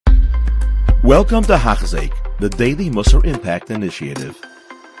Welcome to Hachzik, the Daily Musar Impact Initiative.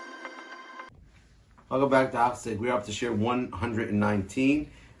 Welcome back to Hachzik. We're up to share 119,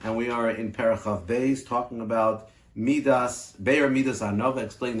 and we are in Parachav Beis, talking about Midas, Be'er Midas Anova,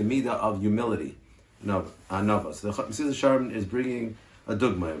 explaining the Midah of humility. Anova. So the Mesilas Yesharim is bringing a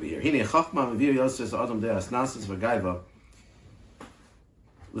dugma over here. Hine Chachma Mevir Yosef Adam De'as Nasis V'Gaiva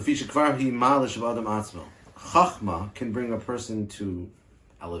Lefi Shekvar Hi Malish of Adam Atzmo. Chachma can bring a person to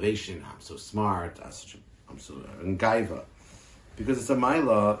elevation. I'm so smart. I'm so gaiva, because it's a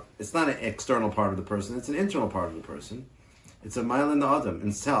maila. It's not an external part of the person. It's an internal part of the person. It's a maila in the adam,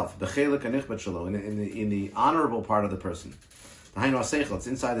 in self, in the honorable part of the person. It's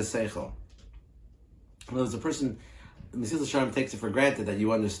inside the seichel. In other words, a person, Mesilas Yesharim takes it for granted that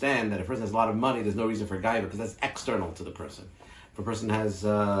you understand that if a person has a lot of money, there's no reason for gaiva, because that's external to the person. If a person has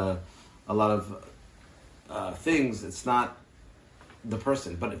a lot of things, it's not the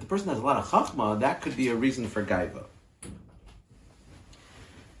person. But if the person has a lot of chachma, that could be a reason for gaiva.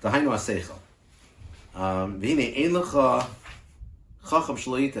 Dahainu aseichel. V'hine ein lecha chacham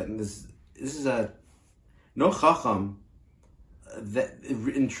shloita. And this is a no chacham that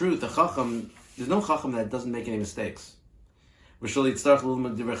in truth the chacham, there's no chacham that doesn't make any mistakes. It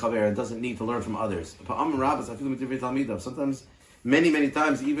doesn't need to learn from others. Sometimes, many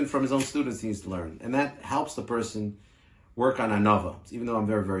times, even from his own students, he needs to learn, and that helps the person work on anova. Even though I'm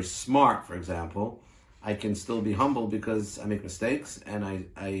very, very smart, for example, I can still be humble because I make mistakes, and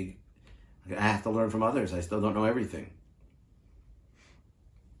I have to learn from others. I still don't know everything.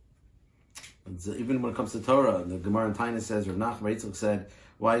 Even when it comes to Torah, the Gemara in Taina says, Rav Nachman Yitzchak said,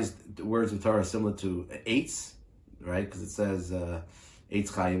 why is the words of Torah similar to eitz, right? Because it says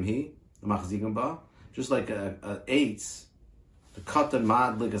eitz chayim hi, the machzigim ba. Just like a eitz, the katan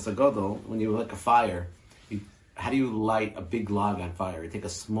mad ligas agadol, when you light a fire, how do you light a big log on fire? You take a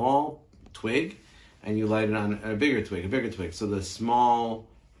small twig and you light it on a bigger twig. So the small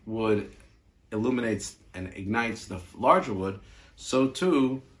wood illuminates and ignites the larger wood. So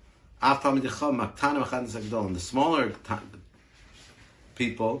too, and the smaller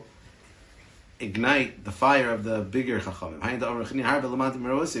people ignite the fire of the bigger chachamim.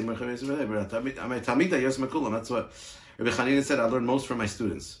 That's what Rabbi Chanina said. I learn most from my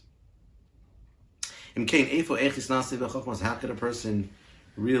students. How could a person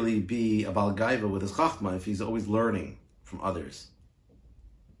really be a bal gaiva with his chachma if he's always learning from others?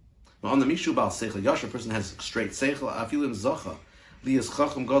 On the mishu bal seichel yasher, a person has straight seichel. Afilim zacha liyas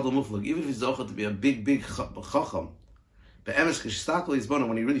chacham gadol muflag. Even if he's zacha to be a big chacham, but emes kishtakol yizbono,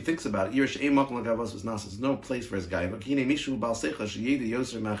 when he really thinks about it, yirish ein makom l'gavos v'snas. There's no place for his gaiva. Kine mishu bal seichel sheyeda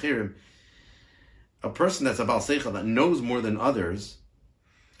yoser machirim. A person that's a bal seichel that knows more than others,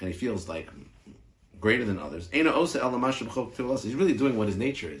 and he feels like greater than others. He's really doing what his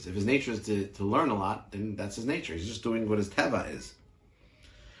nature is. If his nature is to learn a lot, then that's his nature. He's just doing what his teva is.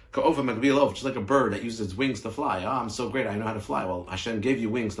 Just like a bird that uses its wings to fly. I'm so great, I know how to fly. Well, Hashem gave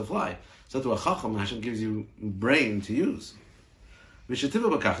you wings to fly. So to a chacham, Hashem gives you brain to use. It's his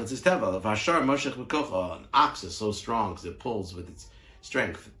teva. An ox is so strong because it pulls with its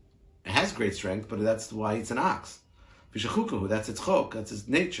strength. It has great strength, but that's why it's an ox. That's its chok, that's its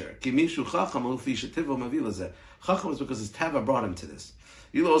nature. Chacham is because his teva brought him to this.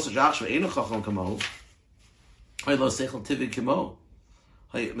 If a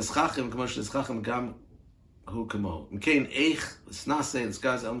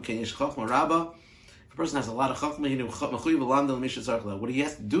person has a lot of chachma, what he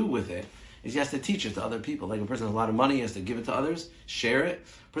has to do with it is he has to teach it to other people. Like a person has a lot of money, he has to give it to others, share it.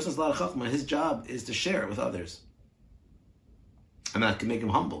 A person has a lot of chachma, his job is to share it with others. And that can make him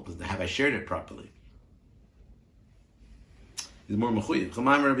humble, because have I shared it properly? He's more mechuyev.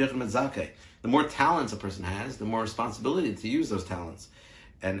 The more talents a person has, the more responsibility to use those talents.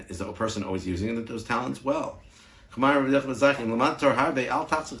 And is a person always using those talents well? If you learned a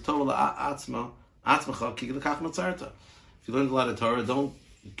lot of Torah, don't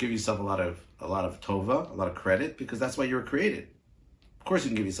give yourself a lot of tova, a lot of credit, because that's why you were created. Of course, you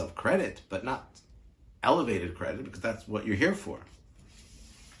can give yourself credit, but not elevated credit, because that's what you're here for.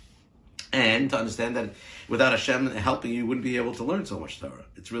 And to understand that without Hashem helping you wouldn't be able to learn so much Torah.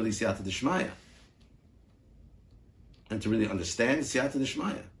 It's really siyata d'shmaya. And to really understand siyata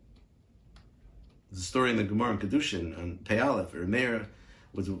d'shmaya. There's a story in the Gemara in Kedushin on Pei Aleph. Meir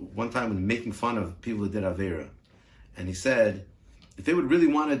was one time when making fun of people who did Avera. And he said, if they would really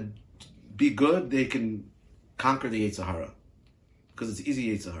want to be good, they can conquer the Yetzer Hara. Because it's easy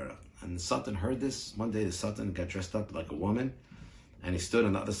Yetzer Hara. And the Satan heard this. One day the Satan got dressed up like a woman, and he stood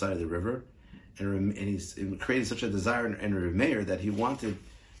on the other side of the river, and he created such a desire in Rav Meir that he wanted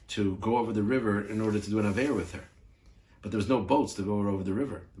to go over the river in order to do an Aveir with her. But there was no boats to go over the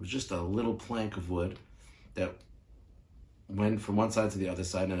river. It was just a little plank of wood that went from one side to the other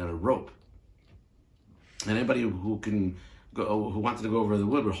side and had a rope. And anybody who wanted to go over the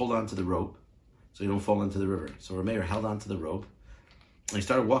wood would hold on to the rope so you don't fall into the river. So Rameir held on to the rope and he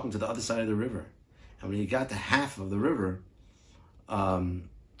started walking to the other side of the river. And when he got to half of the river,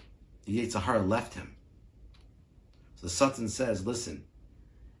 Yetzirah left him. So the Satan says, listen,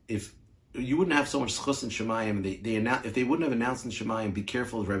 if you wouldn't have so much schus in Shemayim, if they wouldn't have announced in Shemayim, be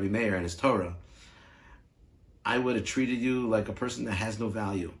careful of Rabbi Meir and his Torah, I would have treated you like a person that has no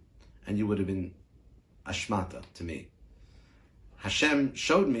value, and you would have been ashmata to me. Hashem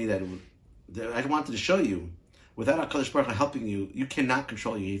showed me that I wanted to show you, without HaKadosh Baruch Hu helping you, you cannot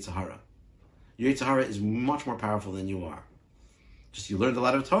control your Yetzirah. Your Yetzirah is much more powerful than you are. Just you learned a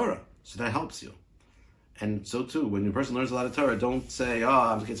lot of Torah, so that helps you. And so too, when a person learns a lot of Torah, don't say,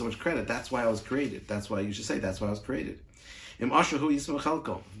 I'm getting so much credit. That's why I was created. That's why you should say, that's why I was created. Im Asherhu Yisma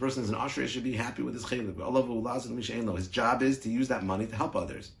Chalko. If a person is an Asher, he should be happy with his chelik. His job is to use that money to help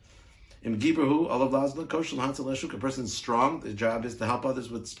others. Im Gibrahu, Olav Lazla, Koshel Hansel Eshuk. A person is strong, his job is to help others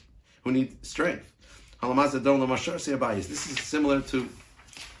who need strength. This is similar to,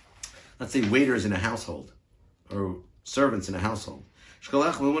 let's say, waiters in a household, or servants in a household.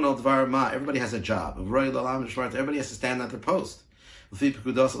 Everybody has a job. Everybody has to stand at their post, according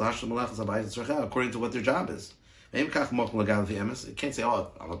to what their job is. You can't say,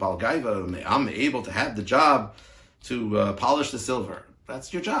 I'm a Baal Gaiva, I'm able to have the job to polish the silver.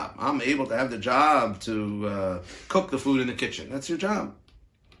 That's your job. I'm able to have the job to cook the food in the kitchen. That's your job.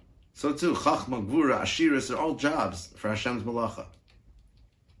 So too, Chachma, Gvura, Ashiris are all jobs for Hashem's Malacha.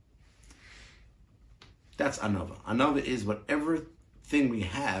 That's Anava. Anava is whatever thing we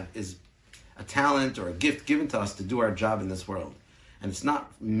have is a talent or a gift given to us to do our job in this world. And it's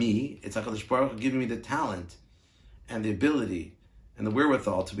not me, it's HaKadosh Baruch Hu giving me the talent and the ability and the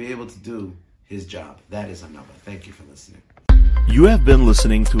wherewithal to be able to do his job. That is Anava. Thank you for listening. You have been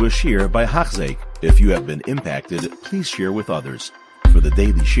listening to a shir by Hachzeik. If you have been impacted, please share with others. For the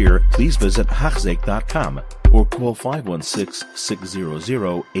daily shir, please visit Hachzeik.com or call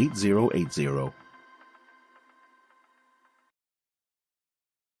 516-600-8080.